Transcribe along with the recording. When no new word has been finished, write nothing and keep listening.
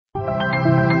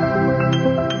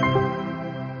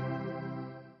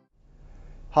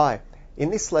Hi, in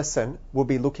this lesson we'll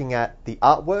be looking at the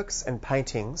artworks and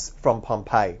paintings from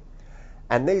Pompeii.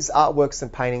 And these artworks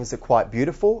and paintings are quite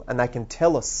beautiful and they can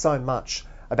tell us so much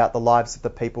about the lives of the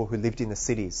people who lived in the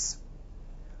cities.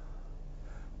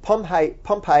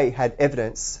 Pompeii had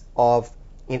evidence of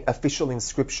official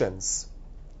inscriptions.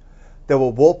 There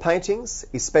were wall paintings,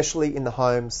 especially in the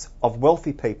homes of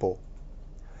wealthy people.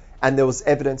 And there was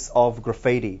evidence of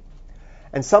graffiti.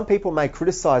 And some people may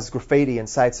criticize graffiti and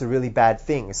say it's a really bad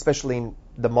thing, especially in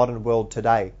the modern world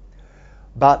today.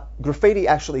 But graffiti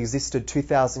actually existed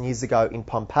 2,000 years ago in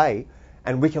Pompeii,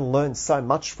 and we can learn so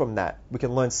much from that. We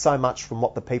can learn so much from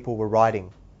what the people were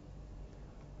writing.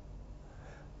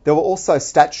 There were also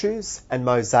statues and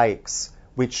mosaics,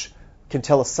 which can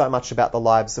tell us so much about the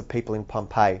lives of people in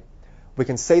Pompeii. We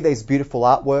can see these beautiful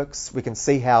artworks. We can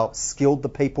see how skilled the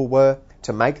people were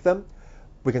to make them.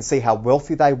 We can see how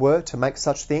wealthy they were to make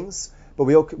such things, but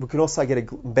we can also get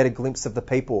a better glimpse of the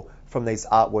people from these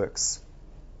artworks.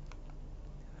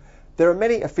 There are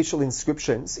many official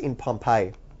inscriptions in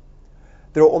Pompeii.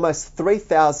 There are almost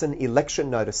 3,000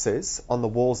 election notices on the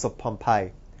walls of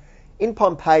Pompeii. In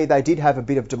Pompeii, they did have a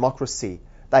bit of democracy.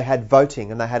 They had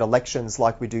voting and they had elections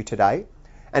like we do today,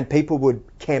 and people would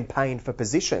campaign for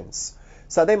positions.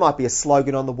 So there might be a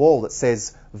slogan on the wall that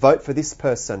says, vote for this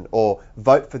person or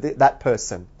vote for that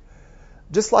person.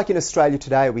 Just like in Australia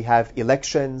today, we have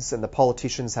elections and the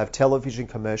politicians have television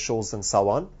commercials and so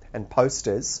on, and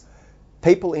posters.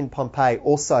 People in Pompeii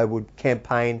also would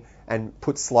campaign and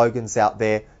put slogans out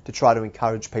there to try to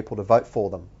encourage people to vote for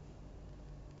them.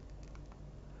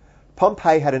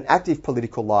 Pompeii had an active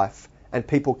political life and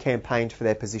people campaigned for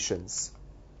their positions.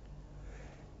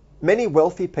 Many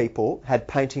wealthy people had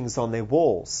paintings on their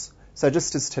walls. So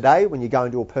just as today, when you go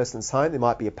into a person's home, there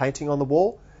might be a painting on the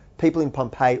wall, people in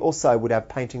Pompeii also would have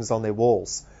paintings on their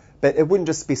walls. But it wouldn't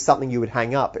just be something you would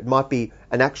hang up. It might be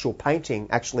an actual painting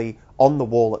actually on the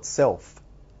wall itself.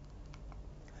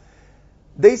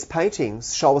 These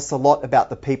paintings show us a lot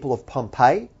about the people of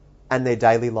Pompeii and their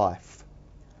daily life.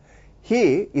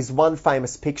 Here is one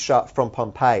famous picture from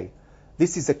Pompeii.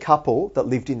 This is a couple that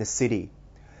lived in the city.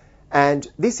 And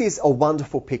this is a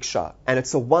wonderful picture, and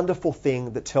it's a wonderful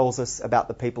thing that tells us about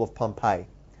the people of Pompeii.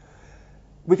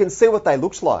 We can see what they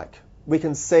looked like. We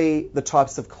can see the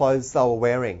types of clothes they were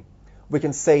wearing. We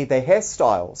can see their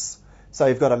hairstyles. So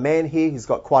you've got a man here who's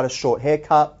got quite a short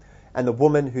haircut, and the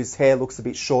woman whose hair looks a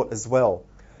bit short as well.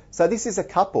 So this is a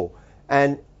couple,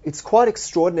 and it's quite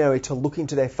extraordinary to look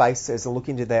into their faces and look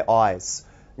into their eyes.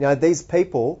 You know, these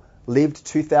people lived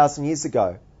 2,000 years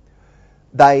ago.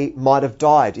 They might have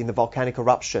died in the volcanic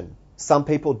eruption. Some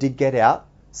people did get out,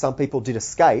 some people did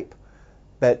escape,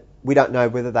 but we don't know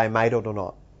whether they made it or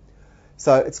not.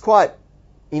 So it's quite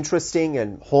interesting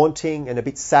and haunting and a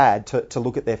bit sad to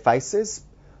look at their faces,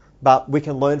 but we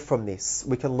can learn from this.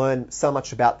 We can learn so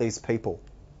much about these people.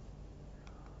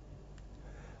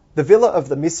 The Villa of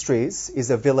the Mysteries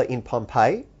is a villa in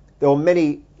Pompeii. There were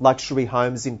many luxury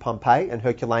homes in Pompeii and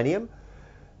Herculaneum.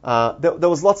 There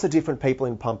was lots of different people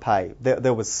in Pompeii.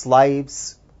 There were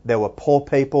slaves, there were poor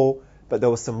people, but there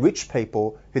were some rich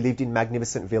people who lived in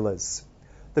magnificent villas.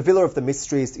 The Villa of the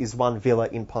Mysteries is one villa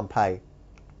in Pompeii.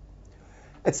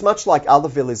 It's much like other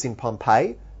villas in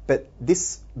Pompeii, but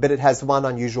it has one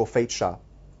unusual feature.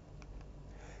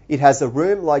 It has a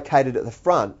room located at the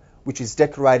front which is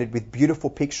decorated with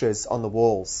beautiful pictures on the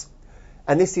walls.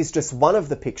 And this is just one of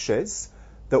the pictures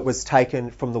that was taken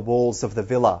from the walls of the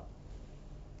villa.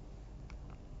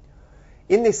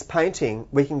 In this painting,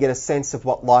 we can get a sense of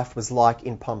what life was like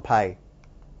in Pompeii.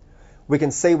 We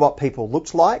can see what people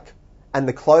looked like and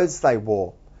the clothes they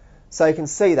wore. So you can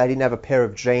see they didn't have a pair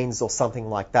of jeans or something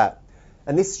like that.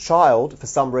 And this child, for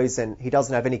some reason, he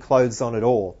doesn't have any clothes on at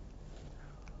all.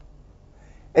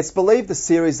 It's believed the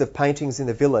series of paintings in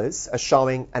the villas are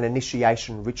showing an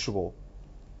initiation ritual.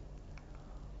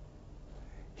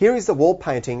 Here is a wall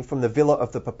painting from the Villa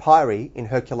of the Papyri in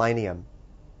Herculaneum.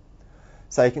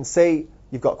 So you can see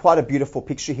you've got quite a beautiful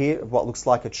picture here of what looks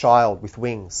like a child with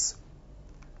wings.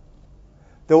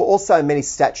 There were also many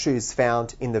statues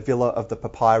found in the Villa of the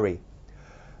Papyri.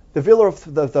 The Villa of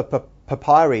the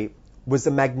Papyri was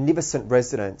a magnificent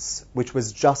residence which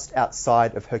was just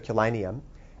outside of Herculaneum,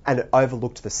 and it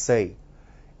overlooked the sea.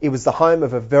 It was the home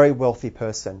of a very wealthy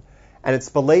person, and it's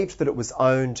believed that it was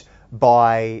owned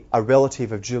by a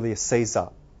relative of Julius Caesar.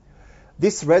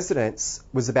 This residence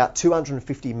was about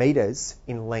 250 metres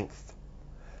in length.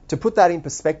 To put that in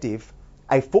perspective,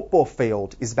 a football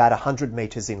field is about 100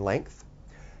 metres in length,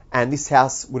 and this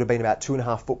house would have been about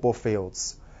 2.5 football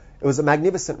fields. It was a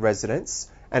magnificent residence,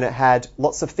 and it had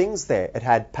lots of things there. It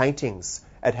had paintings,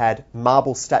 it had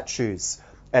marble statues,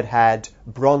 it had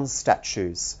bronze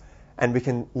statues, and we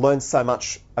can learn so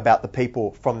much about the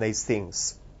people from these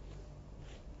things.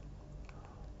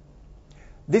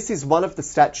 This is one of the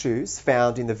statues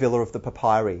found in the Villa of the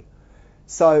Papyri.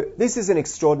 So this is an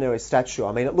extraordinary statue.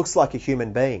 I mean, it looks like a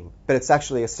human being, but it's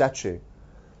actually a statue.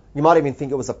 You might even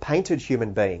think it was a painted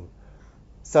human being.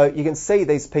 So you can see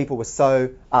these people were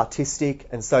so artistic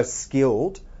and so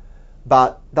skilled,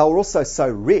 but they were also so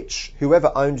rich.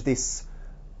 Whoever owned this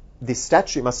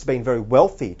statue must have been very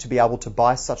wealthy to be able to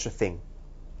buy such a thing.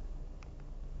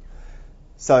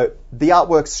 So the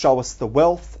artworks show us the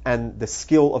wealth and the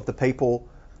skill of the people,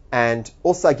 and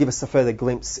also give us a further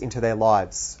glimpse into their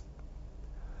lives.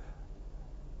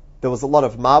 There was a lot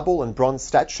of marble and bronze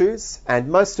statues, and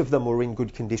most of them were in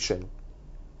good condition.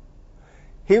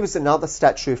 Here was another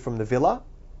statue from the villa.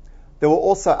 There were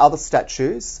also other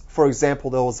statues. For example,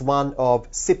 there was one of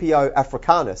Scipio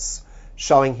Africanus,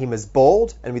 showing him as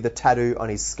bald and with a tattoo on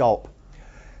his scalp.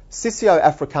 Scipio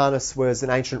Africanus was an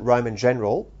ancient Roman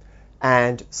general,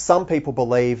 and some people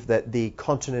believe that the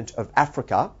continent of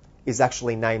Africa is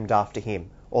actually named after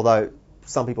him, although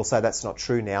some people say that's not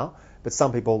true now, but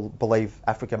some people believe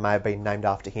Africa may have been named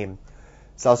after him.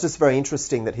 So it's just very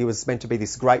interesting that he was meant to be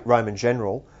this great Roman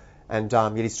general, and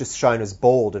yet he's just shown as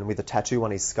bald and with a tattoo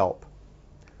on his scalp.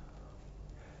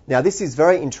 Now this is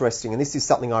very interesting, and this is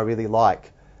something I really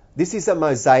like. This is a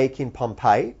mosaic in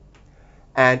Pompeii,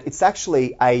 and it's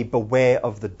actually a beware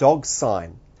of the dog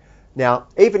sign. Now,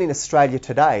 even in Australia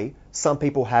today, some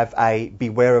people have a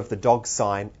beware of the dog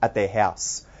sign at their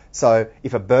house. So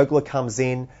if a burglar comes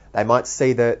in, they might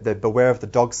see the beware of the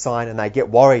dog sign and they get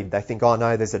worried. They think, oh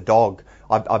no, there's a dog.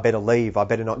 I better leave. I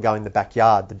better not go in the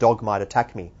backyard. The dog might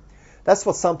attack me. That's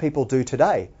what some people do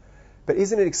today. But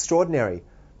isn't it extraordinary?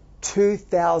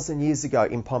 2,000 years ago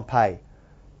in Pompeii,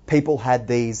 people had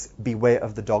these beware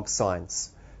of the dog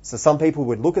signs. So some people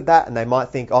would look at that and they might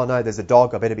think, oh no, there's a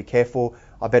dog. I better be careful.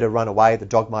 I better run away. The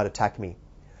dog might attack me.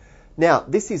 Now,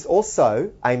 this is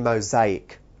also a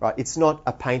mosaic. Right? It's not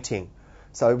a painting.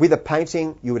 So with a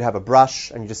painting, you would have a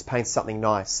brush and you just paint something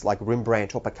nice, like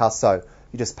Rembrandt or Picasso.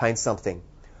 You just paint something.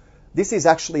 This is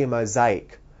actually a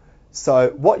mosaic. So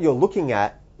what you're looking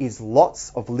at is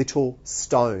lots of little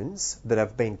stones that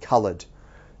have been coloured.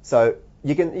 So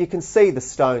you can see the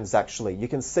stones actually. You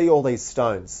can see all these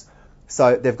stones.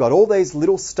 So they've got all these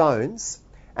little stones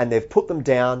and they've put them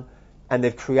down and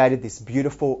they've created this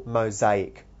beautiful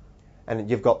mosaic. And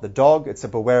you've got the dog, it's a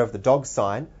beware of the dog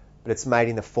sign, but it's made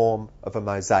in the form of a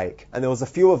mosaic. And there was a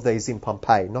few of these in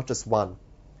Pompeii, not just one.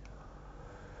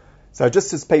 So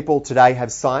just as people today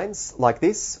have signs like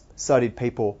this, so did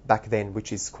people back then,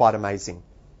 which is quite amazing.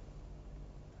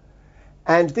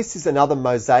 And this is another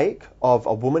mosaic of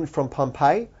a woman from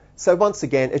Pompeii. So once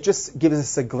again, it just gives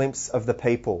us a glimpse of the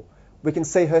people. We can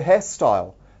see her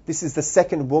hairstyle. This is the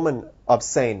second woman I've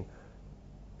seen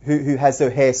who has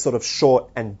her hair sort of short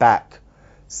and back.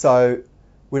 So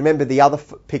remember the other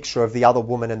picture of the other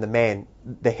woman and the man,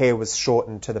 the hair was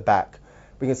shortened to the back.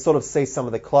 We can sort of see some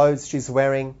of the clothes she's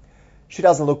wearing. She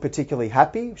doesn't look particularly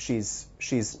happy. She's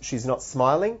not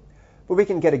smiling, but we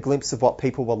can get a glimpse of what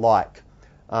people were like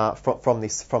from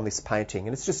this painting.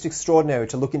 And it's just extraordinary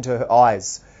to look into her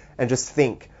eyes and just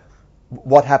think,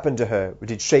 what happened to her?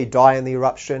 Did she die in the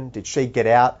eruption? Did she get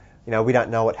out? You know, we don't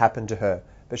know what happened to her.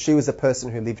 But she was a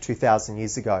person who lived 2,000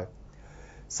 years ago.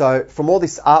 So from all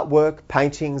this artwork,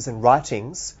 paintings and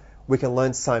writings, we can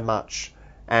learn so much.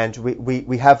 And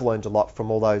we have learned a lot from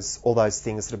all those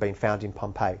things that have been found in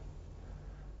Pompeii.